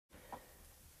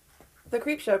The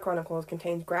Creepshow Chronicles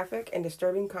contains graphic and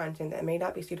disturbing content that may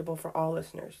not be suitable for all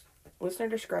listeners. Listener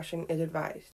discretion is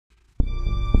advised.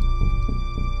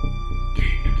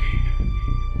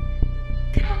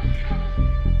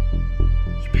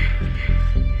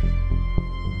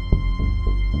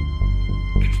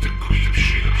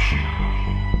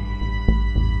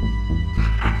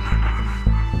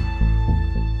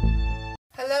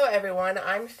 Hello everyone,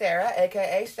 I'm Sarah,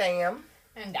 aka Sam.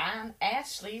 And I'm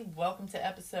Ashley. Welcome to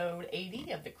episode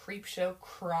 80 of the Creepshow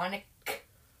Chronicles.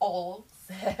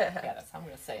 Yeah, that's how I'm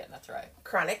going to say it. That's right.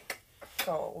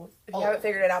 Chronicles. If you haven't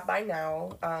figured it out by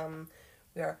now,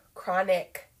 we are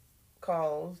Chronicles.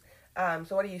 So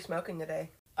what are you smoking today?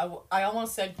 I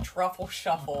almost said truffle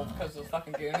shuffle because of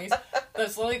fucking Goonies. But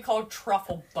it's literally called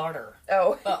truffle butter.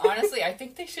 Oh. But honestly, I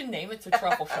think they should name it to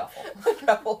truffle shuffle.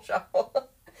 Truffle shuffle.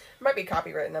 Might be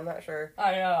copywritten, I'm not sure.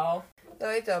 I know. So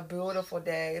it's a beautiful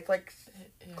day. It's like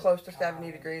close to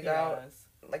 70 degrees out.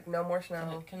 Like no more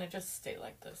snow. Can it just stay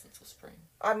like this until spring?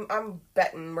 I'm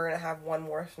betting we're gonna have one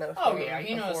more snowstorm. Oh yeah,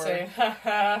 you know what I'm saying.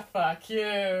 Haha, fuck you.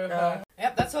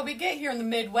 Yep, that's what we get here in the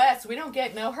Midwest. We don't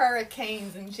get no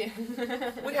hurricanes and shit.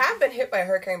 We have been hit by a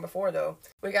hurricane before though.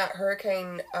 We got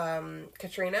Hurricane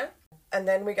Katrina, and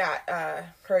then we got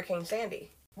Hurricane Sandy.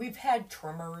 We've had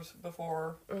tremors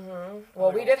before. Mm-hmm.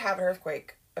 Well, we did have an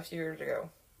earthquake a few years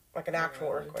ago. Like an actual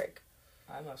earthquake.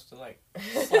 I must have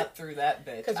slept through that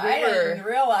bitch. Because I didn't even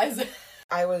realize it.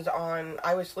 I was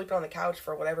sleeping on the couch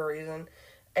for whatever reason,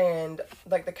 and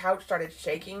like the couch started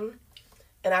shaking,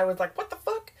 and I was like, "What the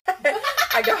fuck?"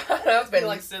 I got up and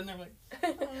like sitting there like.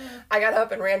 I got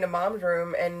up and ran to Mom's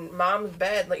room, and Mom's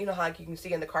bed, like you know how like you can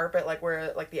see in the carpet like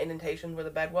where like the indentations where the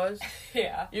bed was.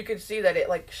 Yeah. You could see that it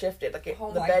like shifted, like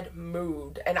the bed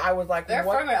moved, and I was like, "What?"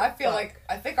 From it, I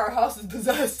think our house is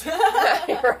possessed.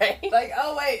 Right. Like,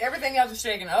 oh wait, everything else is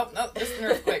shaking. Oh no, this is an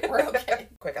earthquake. We're okay.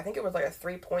 Quick, I think it was like a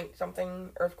 3-point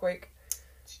something earthquake.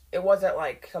 It wasn't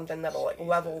like something that'll like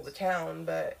level the town,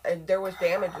 but there was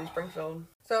damage in Springfield.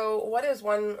 So, what is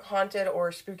one haunted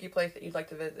or spooky place that you'd like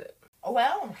to visit?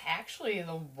 Well, actually,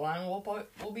 the one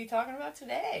we'll be talking about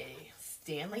today,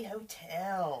 Stanley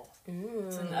Hotel. Ooh.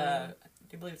 It's in, do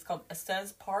you believe it's called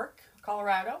Estes Park,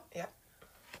 Colorado? Yeah.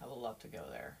 I would love to go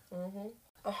there. Mm-hmm.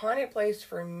 A haunted place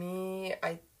for me,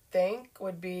 I think,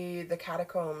 would be the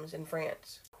catacombs in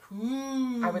France.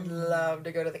 Ooh. I would love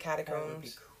to go to the catacombs. That would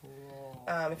be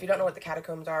cool. If you don't know what the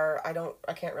catacombs are,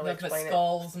 I can't really explain it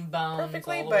skulls and bones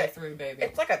perfectly, all the but way through, baby.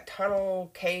 It's like a tunnel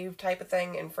cave type of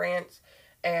thing in France.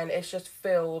 And it's just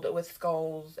filled with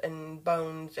skulls and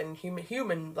bones and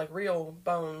human, like real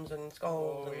bones and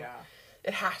skulls. Oh, and yeah.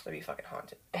 It has to be fucking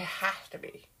haunted. It has to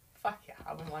be. Fuck yeah,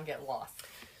 I wouldn't want to get lost.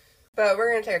 But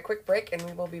we're going to take a quick break and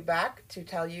we will be back to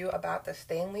tell you about the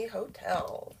Stanley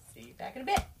Hotel. See you back in a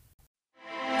bit.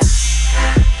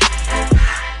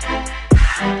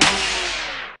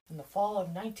 In the fall of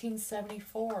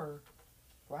 1974,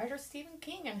 writer Stephen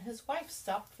King and his wife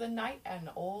stopped for the night at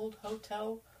an old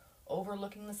hotel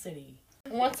overlooking the city.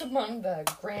 Once among the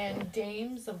grand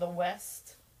dames of the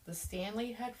West, the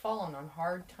Stanley had fallen on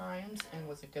hard times and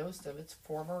was a ghost of its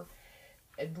former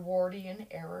Edwardian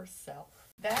era self.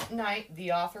 That night,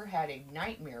 the author had a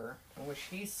nightmare in which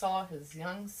he saw his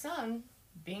young son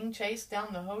being chased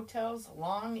down the hotel's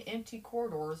long, empty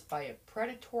corridors by a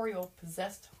predatory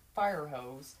possessed fire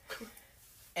hose,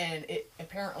 and it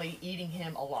apparently eating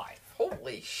him alive.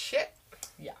 Holy shit.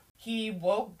 Yeah. He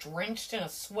woke drenched in a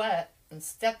sweat and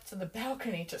stepped to the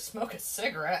balcony to smoke a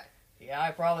cigarette. Yeah,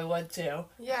 I probably would too.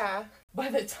 Yeah. By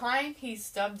the time he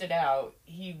stubbed it out,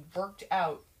 he worked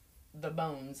out the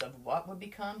bones of what would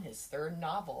become his third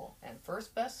novel and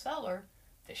first bestseller,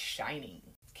 The Shining.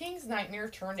 King's nightmare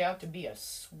turned out to be a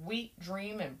sweet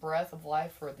dream and breath of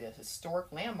life for the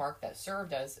historic landmark that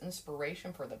served as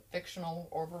inspiration for the fictional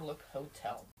Overlook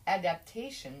Hotel.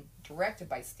 Adaptation directed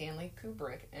by Stanley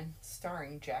Kubrick and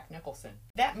starring Jack Nicholson.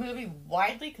 That movie,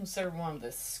 widely considered one of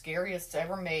the scariest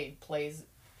ever made, plays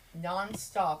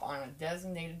non-stop on a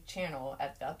designated channel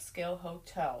at the upscale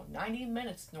hotel 90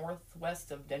 minutes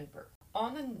northwest of Denver.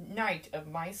 On the night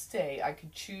of my stay, I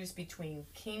could choose between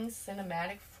King's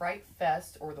Cinematic Fright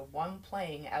Fest or the one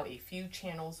playing out a few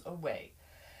channels away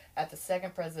at the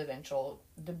second presidential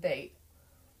debate,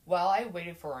 while I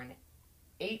waited for an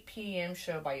 8 p.m.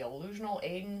 show by illusional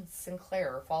Aidan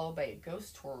Sinclair, followed by a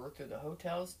ghost tour through the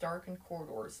hotel's darkened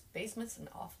corridors, basements, and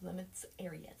off-limits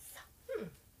areas.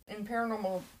 In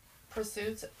paranormal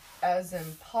pursuits, as in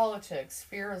politics,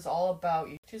 fear is all about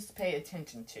you choose to pay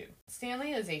attention to.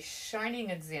 Stanley is a shining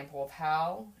example of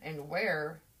how and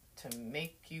where to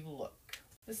make you look.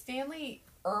 The Stanley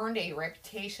earned a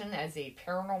reputation as a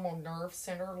paranormal nerve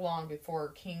center long before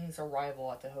King's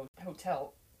arrival at the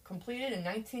hotel. Completed in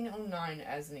 1909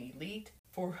 as an elite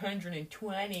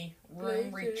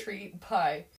 420-room retreat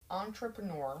by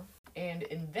entrepreneur and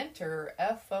inventor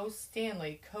F.O.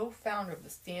 Stanley, co-founder of the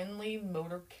Stanley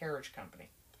Motor Carriage Company.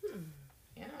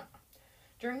 Yeah.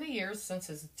 During the years since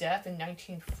his death in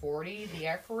 1940, the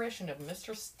apparition of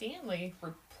Mr. Stanley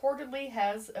reportedly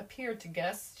has appeared to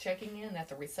guests checking in at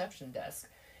the reception desk,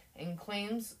 and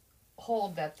claims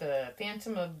hold that the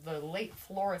phantom of the late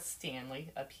Flora Stanley,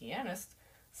 a pianist,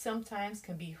 sometimes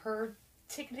can be heard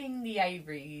ticketing the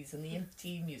ivories in the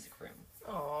empty music room.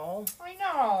 Oh, I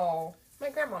know. my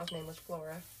grandma's name was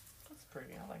Flora. That's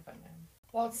pretty. I like that name.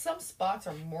 While some spots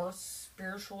are more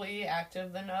spiritually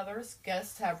active than others,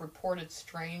 guests have reported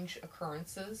strange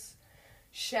occurrences.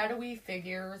 Shadowy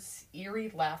figures,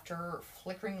 eerie laughter,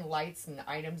 flickering lights, and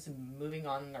items moving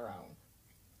on their own.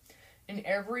 In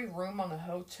every room on the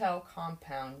hotel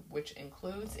compound, which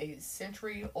includes a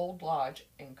century-old lodge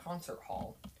and concert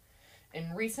hall.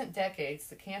 In recent decades,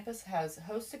 the campus has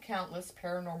hosted countless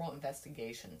paranormal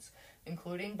investigations,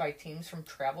 including by teams from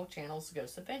Travel Channel's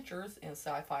Ghost Adventures and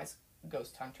Sci-Fi's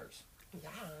Ghost Hunters. Yeah.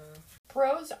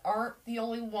 Pros aren't the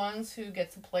only ones who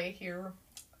get to play here.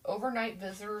 Overnight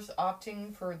visitors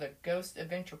opting for the Ghost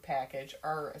Adventure package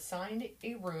are assigned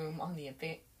a room on the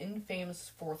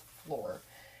infamous 4th floor,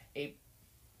 a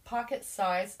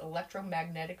pocket-sized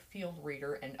electromagnetic field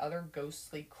reader, and other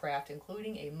ghostly craft,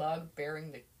 including a mug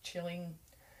bearing the chilling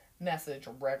message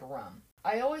Red Rum.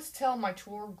 I always tell my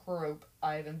tour group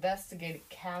I've investigated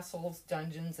castles,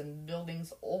 dungeons, and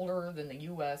buildings older than the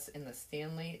U.S., and the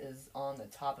Stanley is on the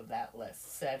top of that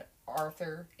list, said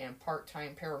Arthur and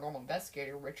part-time paranormal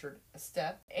investigator Richard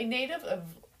Estep. A native of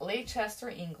Leicester,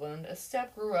 England,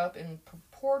 Estep grew up in a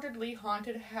purportedly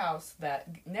haunted house that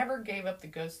never gave up the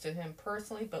ghost to him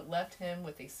personally, but left him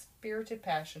with a spirited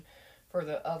passion for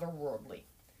the otherworldly.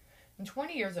 In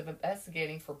 20 years of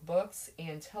investigating for books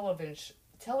and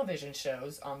television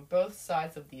shows on both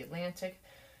sides of the Atlantic,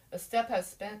 Estep has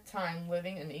spent time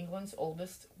living in England's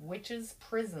oldest witches'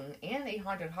 prison and a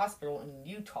haunted hospital in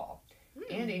Utah.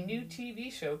 And a new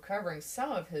TV show covering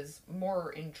some of his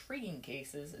more intriguing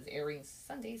cases is airing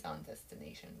Sundays on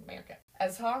Destination America.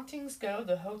 As hauntings go,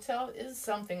 the hotel is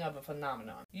something of a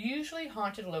phenomenon. Usually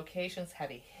haunted locations have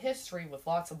a history with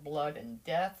lots of blood and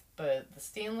death, but the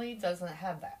Stanley doesn't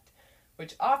have that,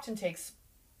 which often takes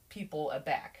people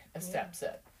aback, Estep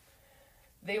said.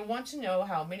 They want to know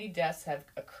how many deaths have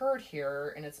occurred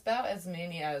here, and it's about as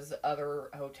many as other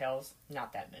hotels,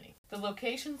 not that many. The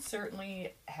location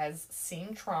certainly has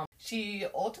seen trauma. She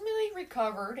ultimately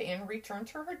recovered and returned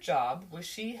to her job, which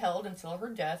she held until her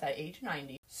death at age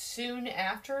 90. Soon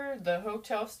after, the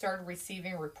hotel started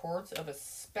receiving reports of a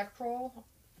spectral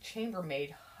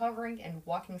chambermaid hovering and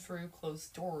walking through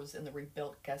closed doors in the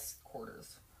rebuilt guest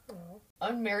quarters.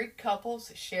 Unmarried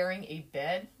couples sharing a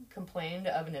bed complained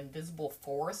of an invisible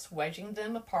force wedging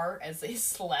them apart as they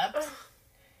slept.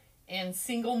 And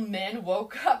single men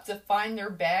woke up to find their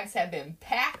bags had been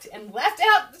packed and left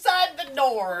outside the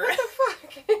door. What the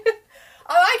fuck?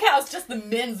 I like how it's just the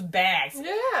men's bags.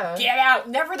 Yeah. Get out.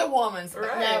 Never the woman's.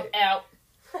 Right. No, out.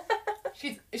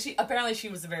 She apparently she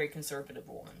was a very conservative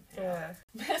woman. Yeah.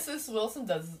 Mrs. Wilson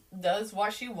does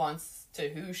what she wants to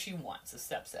who she wants,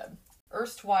 Estep said.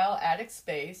 Erstwhile attic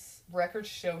space, records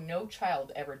show no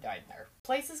child ever died there.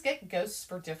 Places get ghosts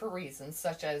for different reasons,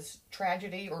 such as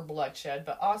tragedy or bloodshed,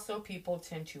 but also people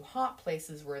tend to haunt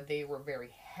places where they were very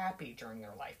happy during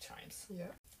their lifetimes. Yeah.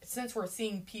 Since we're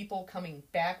seeing people coming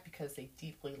back because they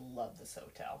deeply love this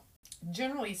hotel.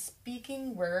 Generally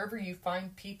speaking, wherever you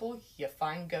find people, you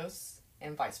find ghosts,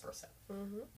 and vice versa.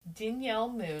 Mm-hmm. Danielle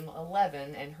Moon,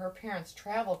 11, and her parents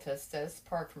traveled to Estes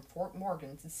Park from Fort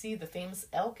Morgan to see the famous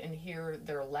elk and hear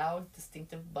their loud,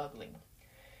 distinctive bugling.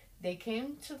 They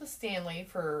came to the Stanley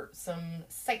for some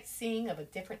sightseeing of a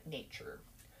different nature.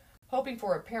 Hoping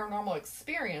for a paranormal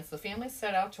experience, the family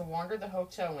set out to wander the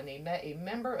hotel when they met a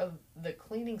member of the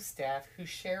cleaning staff who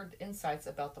shared insights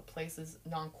about the place's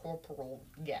non-corporal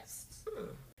guests.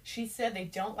 She said they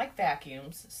don't like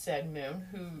vacuums, said Moon,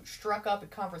 who struck up a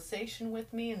conversation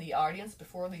with me in the audience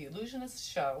before the illusionist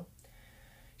show.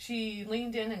 She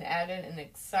leaned in and added an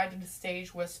excited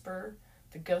stage whisper,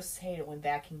 "The ghosts hate it when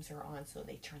vacuums are on, so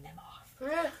they turn them off."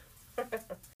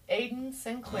 Aidan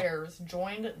Sinclair's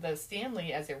joined the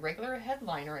Stanley as a regular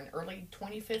headliner in early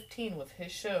 2015 with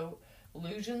his show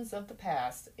Illusions of the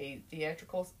Past, a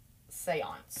theatrical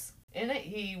seance. In it,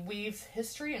 he weaves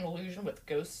history and illusion with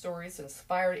ghost stories,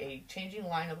 inspired a changing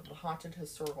lineup of haunted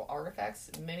historical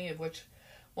artifacts, many of which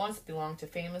once belonged to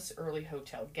famous early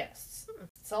hotel guests.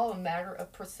 It's all a matter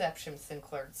of perception,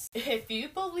 Sinclair. If you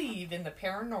believe in the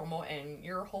paranormal and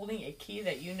you're holding a key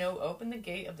that you know opened the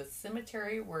gate of the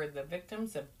cemetery where the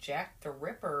victims of Jack the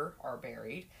Ripper are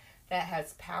buried, that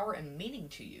has power and meaning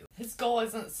to you. His goal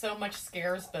isn't so much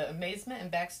scares, but amazement and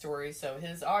backstory, so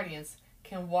his audience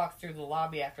can walk through the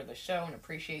lobby after the show and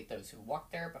appreciate those who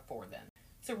walked there before them.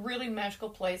 It's a really magical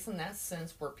place in that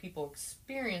sense where people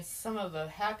experience some of the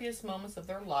happiest moments of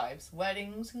their lives.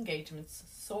 Weddings, engagements,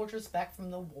 soldiers back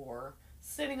from the war,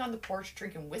 sitting on the porch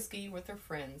drinking whiskey with their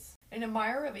friends. An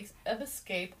admirer of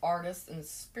escape artist and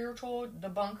spiritual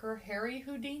debunker Harry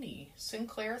Houdini.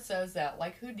 Sinclair says that,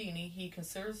 like Houdini, he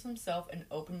considers himself an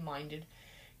open-minded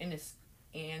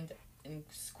and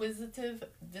inquisitive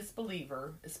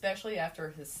disbeliever, especially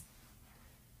after his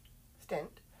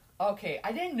stint. Okay,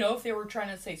 I didn't know if they were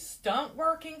trying to say stunt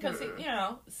working, because,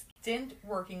 stint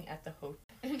working at the hotel.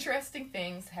 Interesting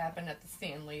things happen at the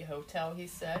Stanley Hotel, he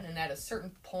said, and at a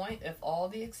certain point, if all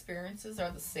the experiences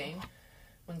are the same,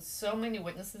 when so many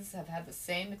witnesses have had the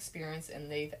same experience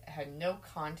and they've had no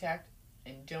contact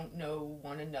and don't know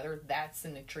one another, that's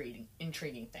an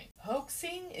intriguing thing.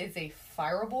 Hoaxing is a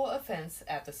fireable offense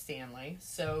at the Stanley,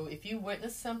 so if you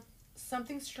witness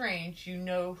something strange, you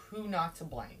know who not to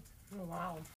blame. Oh,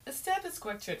 wow. The step is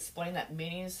quick to explain that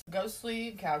Minnie's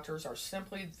ghostly encounters are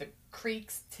simply the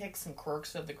creaks, ticks, and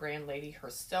quirks of the Grand Lady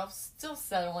herself, still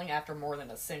settling after more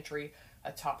than a century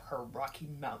atop her Rocky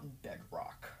Mountain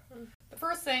bedrock. The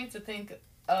first thing to think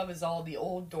of is all the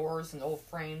old doors and old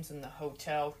frames in the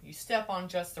hotel. You step on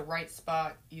just the right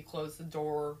spot, you close the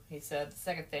door, he said. The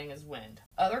second thing is wind.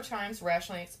 Other times,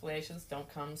 rational explanations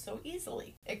don't come so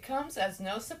easily. It comes as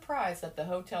no surprise that the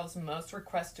hotel's most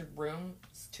requested room,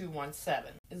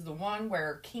 217, is the one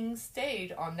where King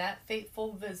stayed on that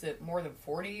fateful visit more than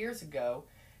 40 years ago,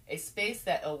 a space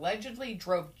that allegedly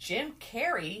drove Jim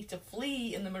Carrey to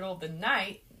flee in the middle of the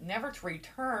night, never to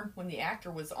return when the actor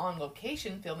was on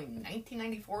location filming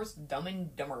 1994's Dumb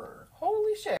and Dumber.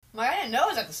 Holy shit. I didn't know it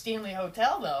was at the Stanley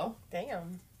Hotel, though.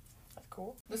 Damn. That's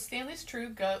cool. The Stanley's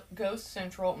true ghost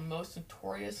central and most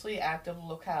notoriously active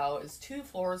locale is 2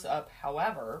 floors up.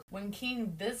 However, when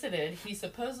King visited, he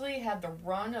supposedly had the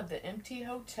run of the empty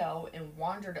hotel and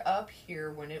wandered up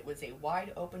here when it was a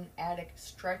wide open attic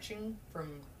stretching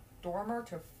from dormer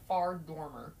to far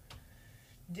dormer,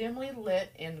 dimly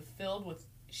lit and filled with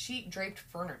sheet-draped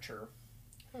furniture.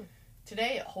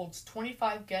 Today it holds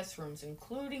 25 guest rooms,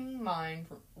 including mine,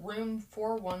 room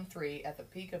 413, at the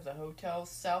peak of the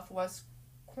hotel's southwest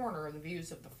corner of the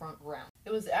views of the front ground.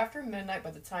 It was after midnight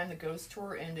by the time the ghost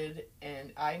tour ended,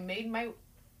 and I made my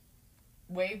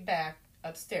way back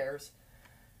upstairs,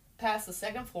 past the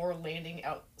second floor, landing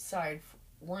outside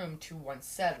room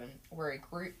 217, where a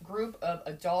group of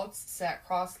adults sat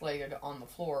cross-legged on the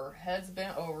floor, heads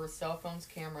bent over cell phones,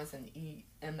 cameras, and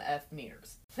EMF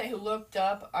meters. They looked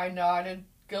up, I nodded,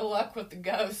 good luck with the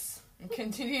ghosts, and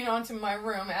continued on to my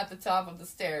room at the top of the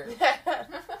stairs.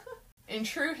 In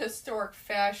true historic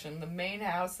fashion, the main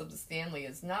house of the Stanley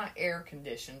is not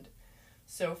air-conditioned,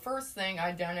 so first thing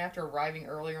I done after arriving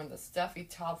earlier in the stuffy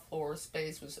top floor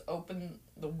space was open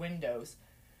the windows.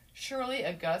 Surely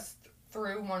a gust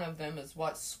through one of them is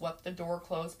what swept the door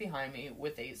closed behind me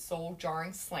with a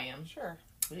soul-jarring slam. Sure.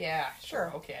 Yeah,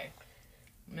 sure, okay.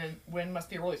 Wind must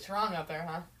be really strong up there,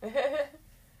 huh?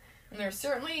 And there's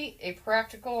certainly a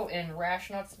practical and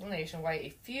rational explanation why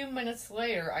a few minutes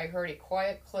later I heard a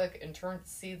quiet click and turned to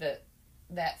see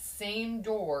that same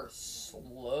door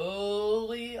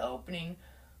slowly opening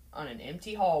on an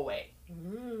empty hallway.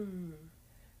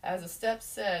 As the steps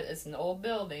said, it's an old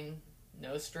building,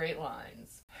 no straight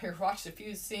lines. I watched a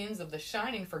few scenes of The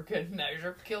Shining for good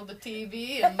measure, killed the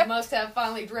TV, and must have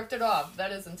finally drifted off.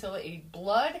 That is until a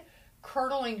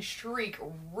blood-curdling shriek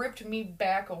ripped me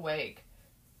back awake,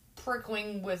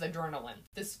 prickling with adrenaline.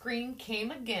 The scream came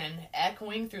again,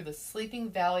 echoing through the sleeping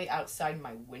valley outside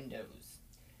my windows.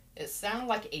 It sounded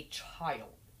like a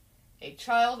child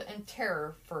in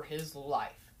terror for his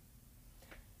life.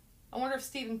 I wonder if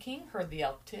Stephen King heard the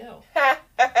elk too.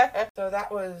 So that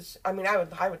was, I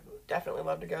would definitely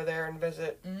love to go there and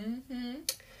visit.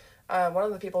 One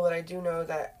of the people that I do know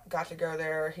that got to go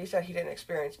there, he said he didn't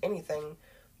experience anything,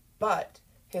 but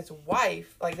his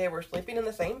wife, like, they were sleeping in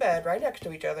the same bed right next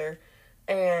to each other,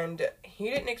 and he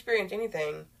didn't experience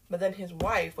anything, but then his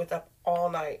wife was up all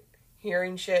night,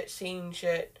 hearing shit, seeing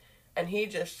shit, and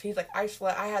he's like,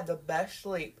 I had the best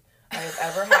sleep I have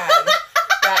ever had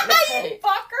that night.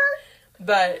 Fucker!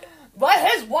 But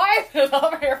his wife is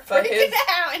over here freaking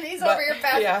out, and he's over here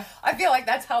passed out. I feel like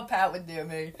that's how Pat would do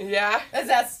me. Yeah. As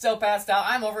that's still passed out,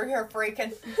 I'm over here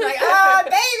freaking. Like,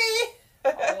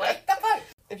 baby! What the fuck?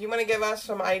 If you want to give us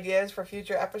some ideas for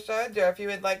future episodes, or if you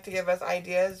would like to give us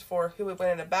ideas for who would win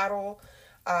in a battle,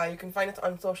 you can find us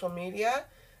on social media.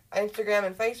 Instagram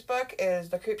and Facebook is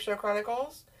The Creepshow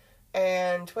Chronicles,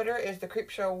 and Twitter is The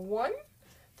Creepshow 1.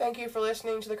 Thank you for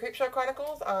listening to The Creepshow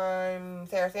Chronicles. I'm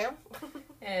Sarah Sam.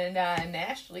 And I'm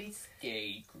Ashley.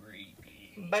 Stay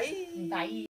creepy. Bye.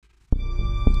 Bye.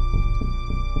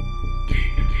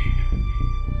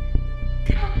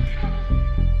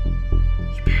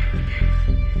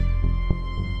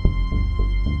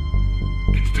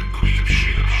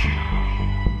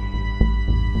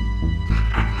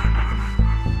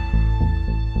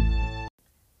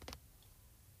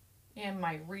 And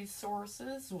my resource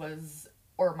was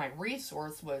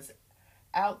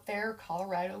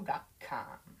OutThereColorado.com.